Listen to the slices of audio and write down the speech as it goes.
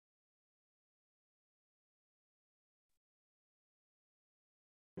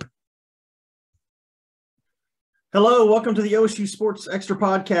Hello, welcome to the OSU Sports Extra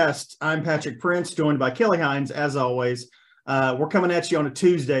Podcast. I'm Patrick Prince, joined by Kelly Hines, as always. We're coming at you on a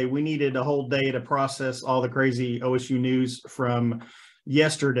Tuesday. We needed a whole day to process all the crazy OSU news from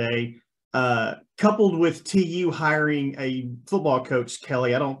yesterday, coupled with TU hiring a football coach,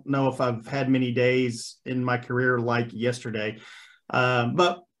 Kelly. I don't know if I've had many days in my career like yesterday,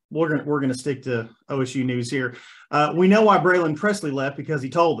 but we're gonna stick to OSU news here. We know why Braylon Presley left because he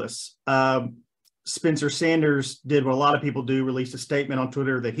told us. Spencer Sanders did what a lot of people do, released a statement on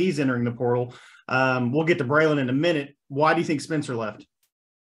Twitter that he's entering the portal. We'll get to Braylon in a minute. Why do you think Spencer left?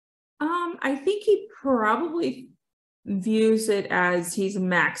 I think he probably views it as he's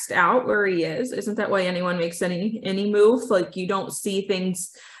maxed out where he is. Isn't that why anyone makes any move? Like, you don't see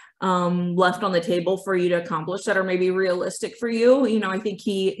things left on the table for you to accomplish that are maybe realistic for you. You know, I think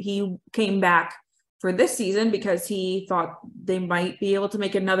he came back for this season because he thought they might be able to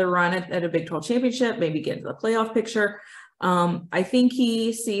make another run at a Big 12 championship, maybe get into the playoff picture. I think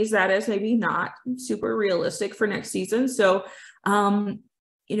he sees that as maybe not super realistic for next season. So,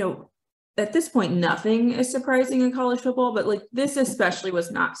 you know, at this point, nothing is surprising in college football, but like this especially was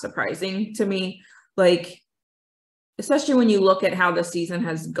not surprising to me. Like, especially when you look at how the season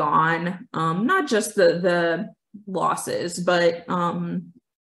has gone, not just the losses, but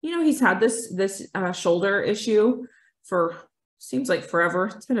you know, he's had this shoulder issue for seems like forever.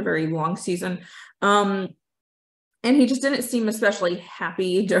 It's been a very long season. And he just didn't seem especially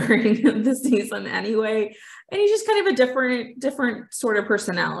happy during the season anyway. And he's just kind of a different sort of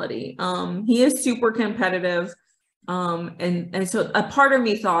personality. He is super competitive. And so a part of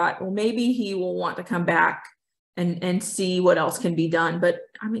me thought, well, maybe he will want to come back and see what else can be done. But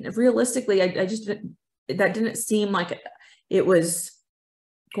I mean, realistically, I just that didn't seem like it was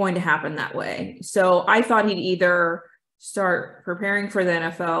going to happen that way. So I thought he'd either start preparing for the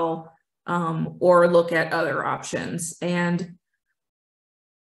NFL or look at other options. And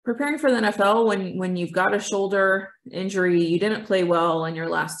preparing for the NFL when you've got a shoulder injury, you didn't play well in your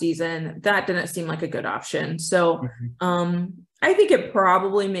last season, that didn't seem like a good option. So I think it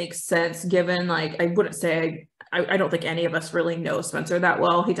probably makes sense given, like, I wouldn't say I don't think any of us really know Spencer that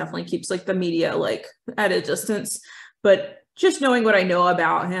well. He definitely keeps like the media like at a distance, but just knowing what I know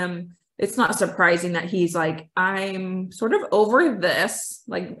about him, it's not surprising that he's like, I'm sort of over this.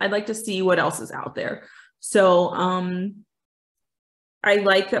 Like, I'd like to see what else is out there. So I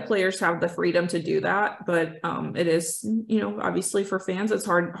like that players have the freedom to do that, but it is, you know, obviously for fans, it's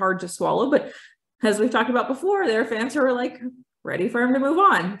hard to swallow. But as we've talked about before, there are fans who are like ready for him to move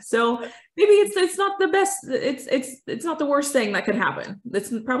on. So maybe it's not the best. It's not the worst thing that could happen.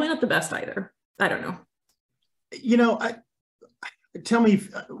 It's probably not the best either. I don't know. You know, tell me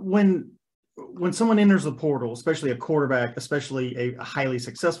when someone enters the portal, especially a quarterback, especially a highly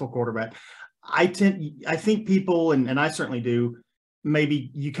successful quarterback, I think people, and I certainly do, maybe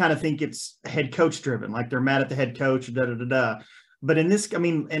you kind of think it's head coach driven, like they're mad at the head coach, But in this, I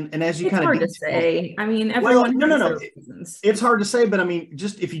mean, and as you it's kind of hard to say. I mean, everyone. Well, no. It's hard to say, but I mean,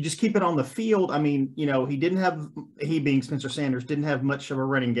 just if you just keep it on the field, I mean, you know, he being Spencer Sanders, didn't have much of a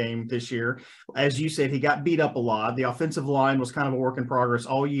running game this year. As you said, he got beat up a lot. The offensive line was kind of a work in progress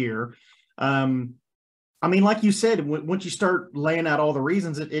all year. I mean, like you said, once you start laying out all the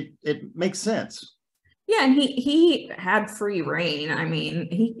reasons, it makes sense. Yeah, and he had free reign. I mean,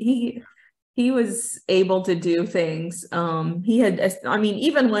 he was able to do things. He had, I mean,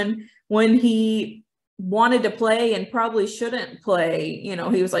 even when he wanted to play and probably shouldn't play, you know,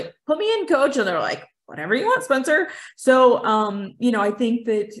 he was like, put me in, coach. And they're like, whatever you want, Spencer. So, you know, I think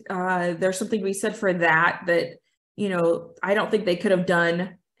that there's something to be said for that, you know, I don't think they could have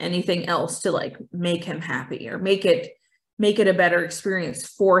done anything else to like make him happy or make it a better experience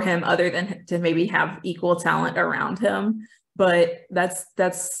for him other than to maybe have equal talent around him. But that's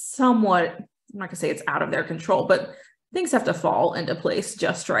somewhat, I'm not gonna say it's out of their control, but things have to fall into place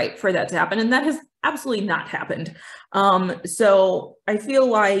just right for that to happen. And that has absolutely not happened. So I feel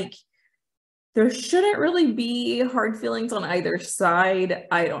like there shouldn't really be hard feelings on either side.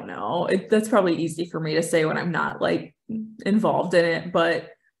 I don't know. That's probably easy for me to say when I'm not like involved in it, but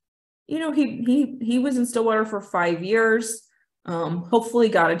you know, he was in Stillwater for 5 years, hopefully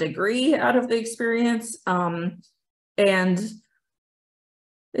got a degree out of the experience. And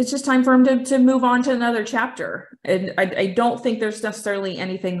it's just time for him to move on to another chapter. And I don't think there's necessarily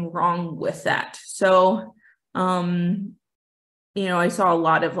anything wrong with that. So, you know, I saw a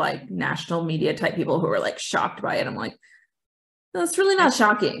lot of like national media type people who were like shocked by it. I'm like, no, it's really not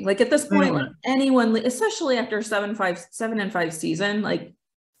shocking. Like at this point, like anyone, especially after 7-5 season, like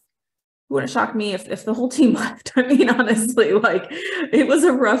wouldn't shock me if the whole team left. I mean, honestly, like it was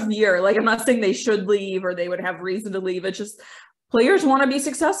a rough year. Like I'm not saying they should leave or they would have reason to leave. It's just players want to be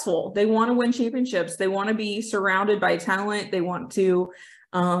successful. They want to win championships. They want to be surrounded by talent. They want to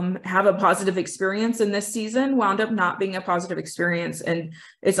have a positive experience. And this season wound up not being a positive experience. And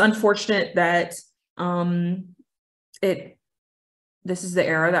it's unfortunate that this is the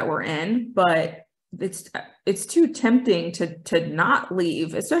era that we're in, but it's too tempting to not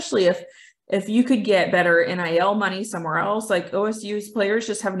leave, especially if you could get better NIL money somewhere else. Like OSU's players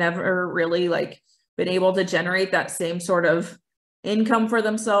just have never really like been able to generate that same sort of income for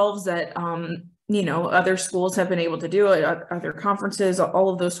themselves that other schools have been able to do, other conferences, all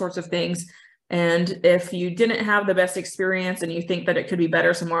of those sorts of things. And if you didn't have the best experience and you think that it could be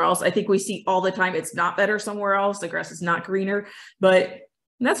better somewhere else, I think we see all the time it's not better somewhere else. The grass is not greener, but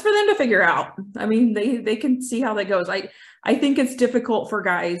that's for them to figure out. I mean, they can see how that goes. I think it's difficult for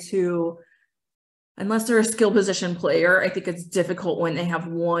guys who, unless they're a skill position player, I think it's difficult when they have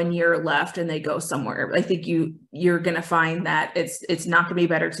 1 year left and they go somewhere. I think you're going to find that it's not going to be a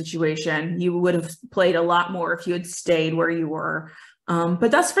better situation. You would have played a lot more if you had stayed where you were.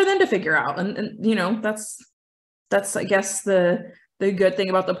 But that's for them to figure out. And that's I guess the good thing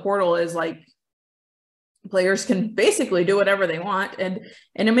about the portal is like players can basically do whatever they want, and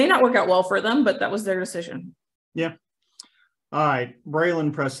it may not work out well for them, but that was their decision. Yeah. All right,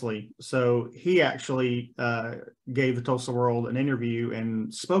 Braylon Presley. So he actually gave the Tulsa World an interview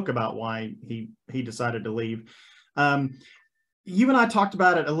and spoke about why he decided to leave. You and I talked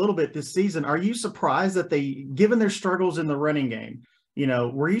about it a little bit this season. Are you surprised that given their struggles in the running game,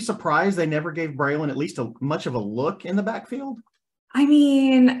 were you surprised they never gave Braylon at least much of a look in the backfield? I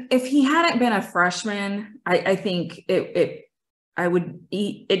mean, if he hadn't been a freshman, I think it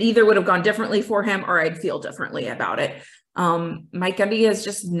either would have gone differently for him or I'd feel differently about it. Mike Gundy has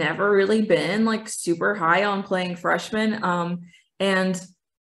just never really been like super high on playing freshmen. And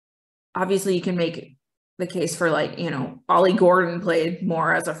obviously you can make the case for like, Ollie Gordon played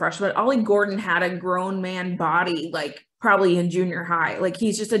more as a freshman. Ollie Gordon had a grown man body, like probably in junior high. Like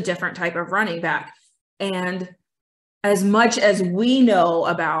he's just a different type of running back. And as much as we know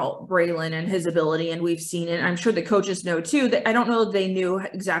about Braylon and his ability, and we've seen it, I'm sure the coaches know too, that I don't know if they knew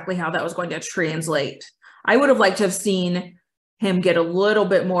exactly how that was going to translate. I would have liked to have seen him get a little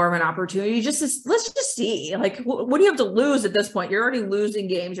bit more of an opportunity. Let's just see, like, what do you have to lose at this point? You're already losing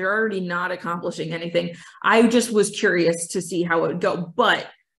games. You're already not accomplishing anything. I just was curious to see how it would go. But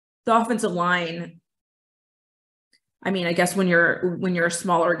the offensive line, I mean, I guess when you're a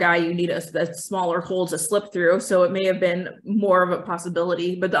smaller guy, you need a smaller hole to slip through. So it may have been more of a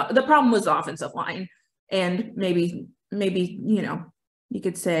possibility. But the problem was the offensive line. And maybe, you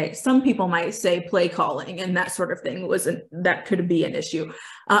could say, some people might say play calling and that sort of thing that could be an issue.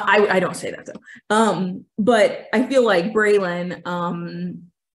 I don't say that though. But I feel like Braylon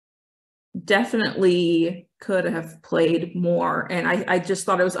definitely could have played more. And I just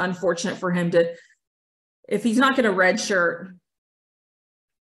thought it was unfortunate for him if he's not going to redshirt,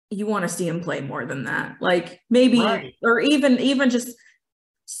 you want to see him play more than that. Like maybe, right. Or even just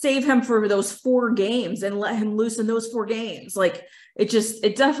save him for those 4 games and let him loose in those 4 games. Like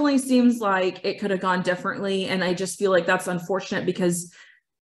it definitely seems like it could have gone differently. And I just feel like that's unfortunate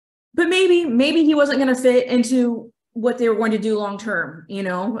but maybe he wasn't going to fit into what they were going to do long-term.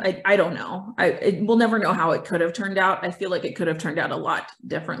 I don't know. We'll never know how it could have turned out. I feel like it could have turned out a lot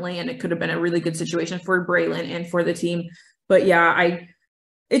differently and it could have been a really good situation for Braylon and for the team. But yeah,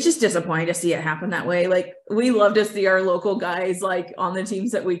 it's just disappointing to see it happen that way. Like we love to see our local guys like on the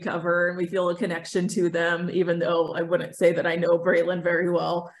teams that we cover and we feel a connection to them, even though I wouldn't say that I know Braylon very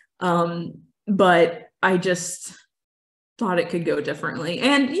well. But I just thought it could go differently.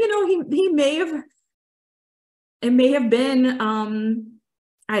 And, it may have been,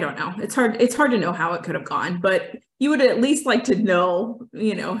 I don't know. It's hard to know how it could have gone, but you would at least like to know,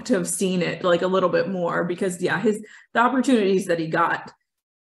 to have seen it like a little bit more because the opportunities that he got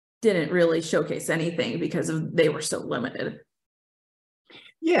didn't really showcase anything because they were so limited.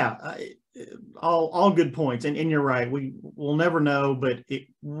 Yeah, all good points. And you're right. We'll never know, but it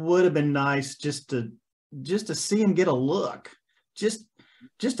would have been nice just to see him get a look, just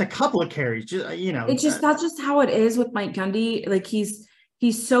a couple of carries, that's just how it is with Mike Gundy. Like he's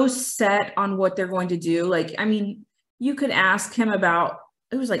so set on what they're going to do. Like, I mean, you could ask him about,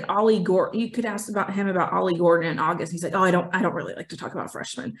 it was like Ollie Gordon. You could ask him about Ollie Gordon in August. He's like, oh, I don't really like to talk about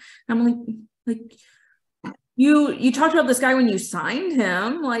freshmen. And I'm like you talked about this guy when you signed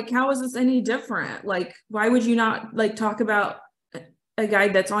him. Like, how is this any different? Like, why would you not like talk about a guy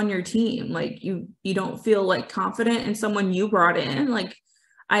that's on your team? Like you don't feel like confident in someone you brought in. Like,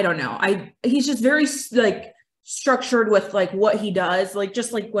 I don't know. He's just very like structured with like what he does. Like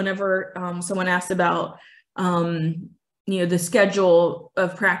just like whenever someone asked about the schedule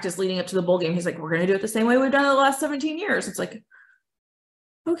of practice leading up to the bowl game, he's like, we're going to do it the same way we've done it the last 17 years. It's like,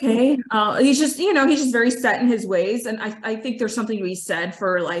 okay. He's just very set in his ways. And I think there's something to be said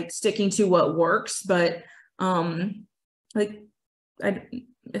for like sticking to what works, but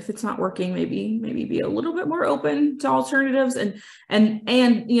if it's not working, maybe be a little bit more open to alternatives. And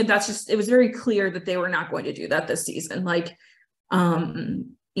that's just, it was very clear that they were not going to do that this season. Like,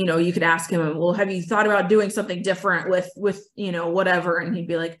 you could ask him, well, have you thought about doing something different with whatever? And he'd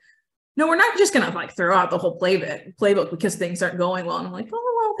be like, no, we're not just going to like throw out the whole playbook because things aren't going well. And I'm like,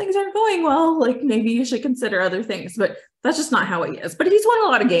 oh, well, things aren't going well. Like maybe you should consider other things, but that's just not how he is. But he's won a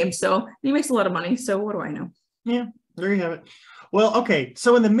lot of games, so he makes a lot of money. So what do I know? Yeah, there you have it. Well, okay.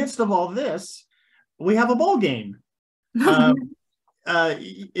 So in the midst of all this, we have a bowl game.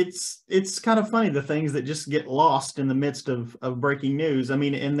 It's kind of funny, the things that just get lost in the midst of breaking news. I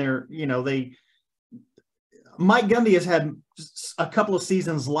mean, Mike Gundy has had a couple of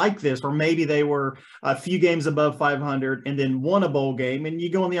seasons like this, or maybe they were a few games above 500 and then won a bowl game, and you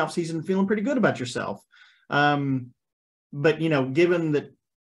go in the offseason feeling pretty good about yourself. But given that,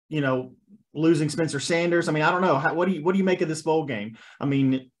 losing Spencer Sanders, I mean, I don't know. What do you make of this bowl game? I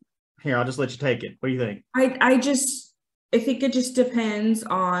mean, here, I'll just let you take it. What do you think? I think it just depends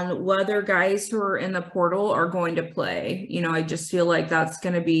on whether guys who are in the portal are going to play. I just feel like it's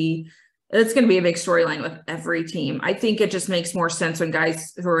going to be a big storyline with every team. I think it just makes more sense when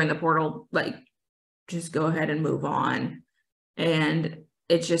guys who are in the portal, like, just go ahead and move on. And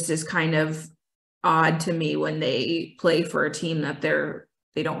it just is kind of odd to me when they play for a team that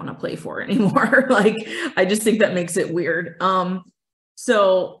they don't want to play for anymore. Like, I just think that makes it weird.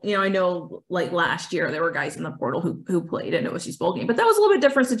 So, I know like last year there were guys in the portal who played in OSU's bowl game, but that was a little bit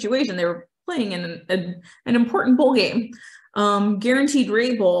different situation. They were playing in an important bowl game, Guaranteed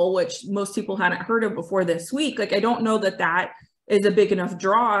Rate Bowl, which most people hadn't heard of before this week. Like, I don't know that is a big enough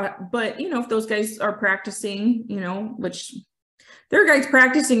draw, but if those guys are practicing, which there are guys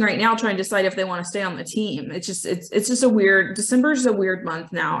practicing right now trying to decide if they want to stay on the team. It's just December is a weird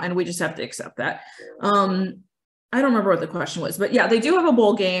month now, and we just have to accept that. I don't remember what the question was, but yeah, they do have a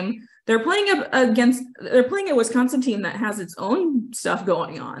bowl game. They're playing a Wisconsin team that has its own stuff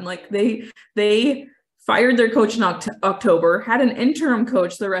going on. Like they fired their coach in October, had an interim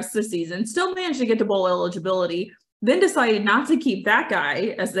coach the rest of the season, still managed to get to bowl eligibility, then decided not to keep that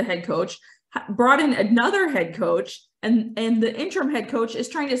guy as the head coach, brought in another head coach, and the interim head coach is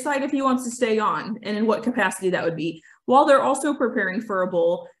trying to decide if he wants to stay on and in what capacity that would be, while they're also preparing for a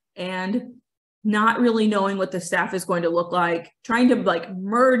bowl and not really knowing what the staff is going to look like, trying to like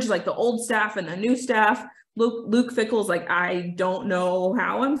merge like the old staff and the new staff. Luke Fickell's like, I don't know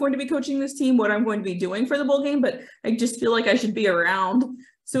how I'm going to be coaching this team, what I'm going to be doing for the bowl game, but I just feel like I should be around.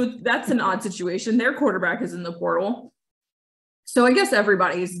 So that's an odd situation. Their quarterback is in the portal. So I guess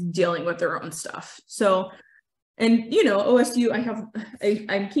everybody's dealing with their own stuff. So, and OSU,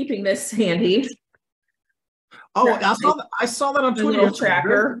 I'm keeping this handy. Oh, I saw that on Twitter.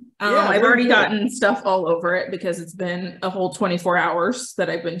 Tracker. I've already gotten stuff all over it because it's been a whole 24 hours that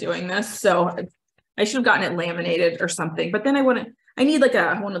I've been doing this. So I should have gotten it laminated or something, but then I need like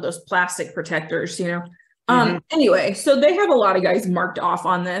one of those plastic protectors, Anyway, so they have a lot of guys marked off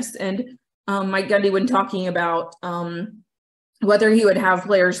on this, and Mike Gundy, when talking about whether he would have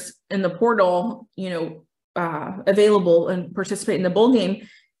players in the portal, available and participate in the bowl game,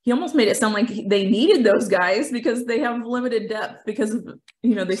 he almost made it sound like they needed those guys because they have limited depth because of,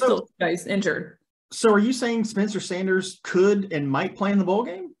 they still have guys injured. So are you saying Spencer Sanders could and might play in the bowl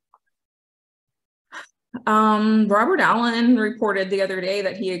game? Robert Allen reported the other day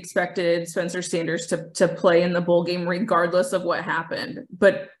that he expected Spencer Sanders to play in the bowl game regardless of what happened.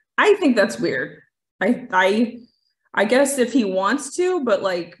 But I think that's weird. I guess if he wants to, but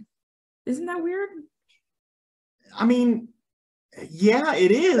like, isn't that weird? I mean, yeah,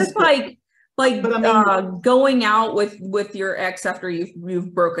 it is. It's going out with your ex after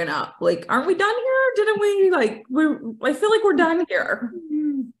you've broken up. Like, aren't we done here? Didn't we I feel like we're done here.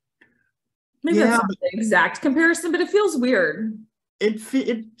 Maybe that's not the exact comparison, but it feels weird. It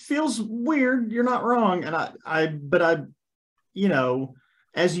feels weird. You're not wrong. And I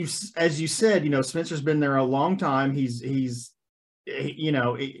as you said, Spencer's been there a long time. He's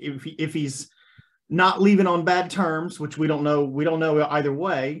if he's not leaving on bad terms, which we don't know either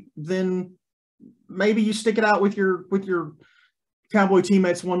way, then maybe you stick it out with your Cowboy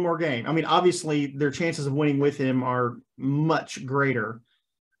teammates one more game. I mean, obviously their chances of winning with him are much greater.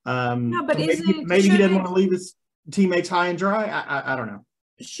 But maybe he doesn't want to leave his teammates high and dry. I don't know.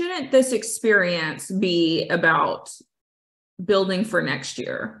 shouldn't this experience be about building for next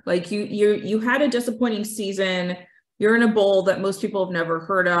year? Like you had a disappointing season. You're in a bowl that most people have never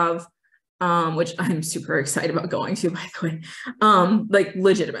heard of, which I'm super excited about going to, by the way. Like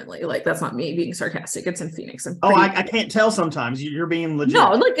legitimately, like that's not me being sarcastic. It's in Phoenix. I can't tell sometimes. You're being legit.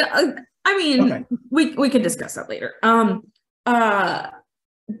 No, like I mean, okay. we can discuss that later.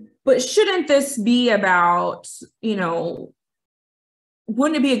 But shouldn't this be about, you know,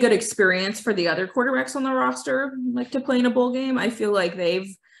 wouldn't it be a good experience for the other quarterbacks on the roster, like to play in a bowl game? I feel like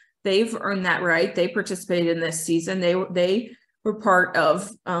they've earned that right. They participated in this season. They were part of,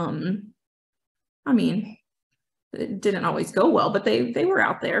 I mean, it didn't always go well, but they were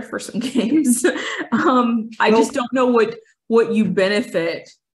out there for some games. I just don't know what you benefit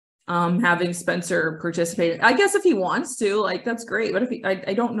having Spencer participate. I guess if he wants to, like, that's great. But if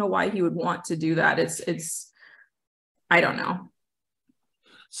I don't know why he would want to do that. It's I don't know.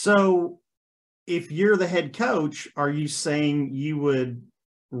 So if you're the head coach, are you saying you would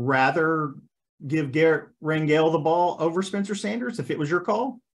rather give Garrett Rangel the ball over Spencer Sanders if it was your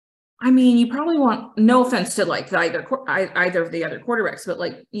call? I mean, you probably want, no offense to like either of the other quarterbacks, but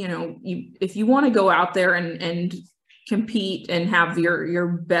like, you know, if you want to go out there and compete and have your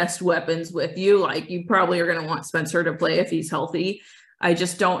best weapons with you, like you probably are going to want Spencer to play if he's healthy. I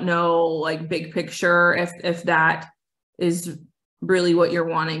just don't know, like big picture, if that is really what you're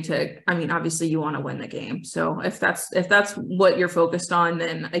wanting to. I mean, obviously you want to win the game. So if that's what you're focused on,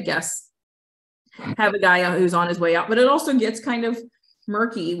 then I guess have a guy who's on his way out. But it also gets kind of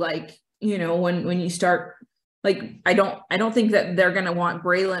murky, like, you know, when you start, like, I don't think that they're going to want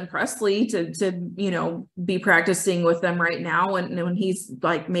Braylon Presley to you know, be practicing with them right now when he's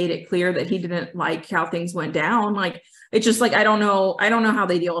like made it clear that he didn't like how things went down. Like, it's just like I don't know how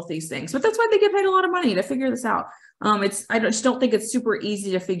they deal with these things, but that's why they get paid a lot of money to figure this out. I just don't think it's super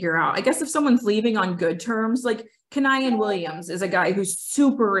easy to figure out. I guess if someone's leaving on good terms, like Kanayan Williams is a guy who's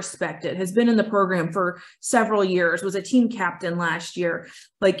super respected, has been in the program for several years, was a team captain last year.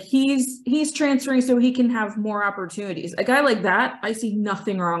 Like he's transferring so he can have more opportunities. A guy like that, I see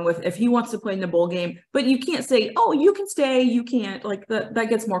nothing wrong with if he wants to play in the bowl game, but you can't say, oh, you can stay, you can't. Like that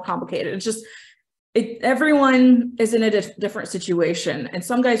gets more complicated. It's just, everyone is in a different situation. And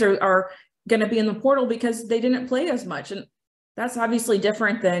some guys are going to be in the portal because they didn't play as much. And that's obviously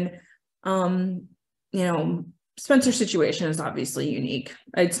different than, you know, Spencer's situation is obviously unique.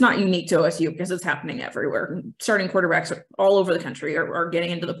 It's not unique to OSU because it's happening everywhere. Starting quarterbacks all over the country are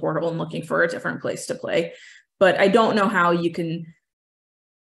getting into the portal and looking for a different place to play. But I don't know how you can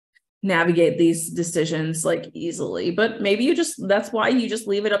navigate these decisions like easily, but maybe that's why you just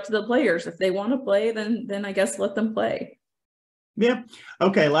leave it up to the players. If they want to play, then I guess let them play. Yeah.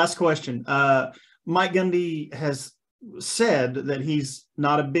 Okay. Last question. Mike Gundy has said that he's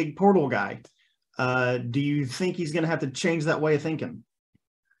not a big portal guy. Do you think he's going to have to change that way of thinking?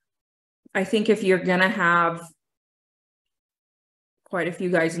 I think if you're going to have quite a few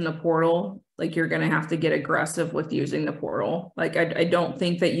guys in the portal, like you're going to have to get aggressive with using the portal. Like, I don't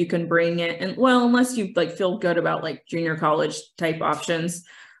think that you can bring it and unless you like feel good about like junior college type options.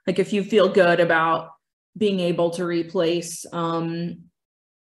 Like if you feel good about being able to replace,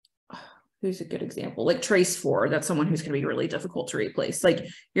 who's a good example? Like Trace Ford, that's someone who's going to be really difficult to replace. Like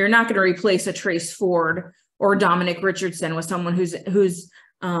you're not going to replace a Trace Ford or Dominic Richardson with someone who's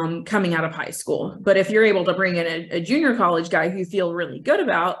coming out of high school. But if you're able to bring in a junior college guy who you feel really good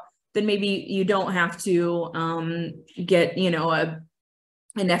about, then maybe you don't have to get, you know, an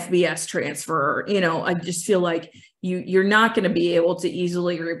FBS transfer. You know, I just feel like you're not going to be able to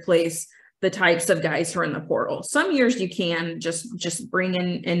easily replace the types of guys who are in the portal. Some years you can just bring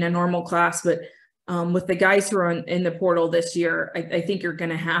in a normal class, but with the guys who are in the portal this year, I think you're going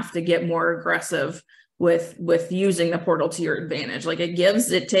to have to get more aggressive with using the portal to your advantage. Like it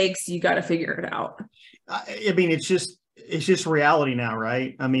gives, it takes, you got to figure it out. I mean, it's just reality now,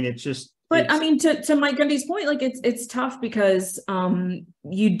 right? I mean, I mean, to Mike Gundy's point, like it's tough because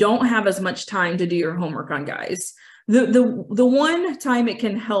you don't have as much time to do your homework on guys. The one time it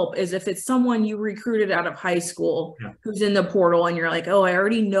can help is if it's someone you recruited out of high school who's in the portal and you're like, oh, I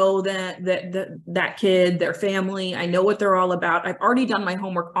already know that kid, their family, I know what they're all about. I've already done my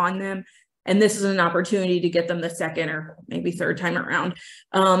homework on them. And this is an opportunity to get them the second or maybe third time around.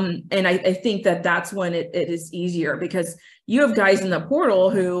 And I think that's when it is easier because you have guys in the portal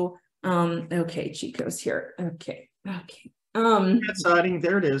who, okay, Chico's here. Okay. Exciting.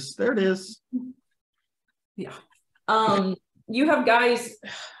 There it is. Yeah. You have guys,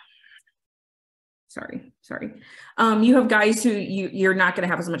 sorry. You have guys who you're not going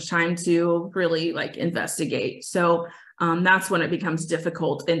to have as much time to really like investigate. So That's when it becomes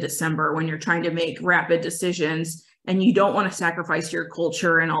difficult in December, when you're trying to make rapid decisions and you don't want to sacrifice your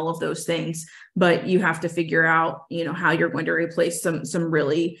culture and all of those things, but you have to figure out, how you're going to replace some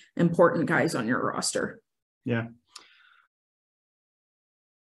really important guys on your roster. Yeah.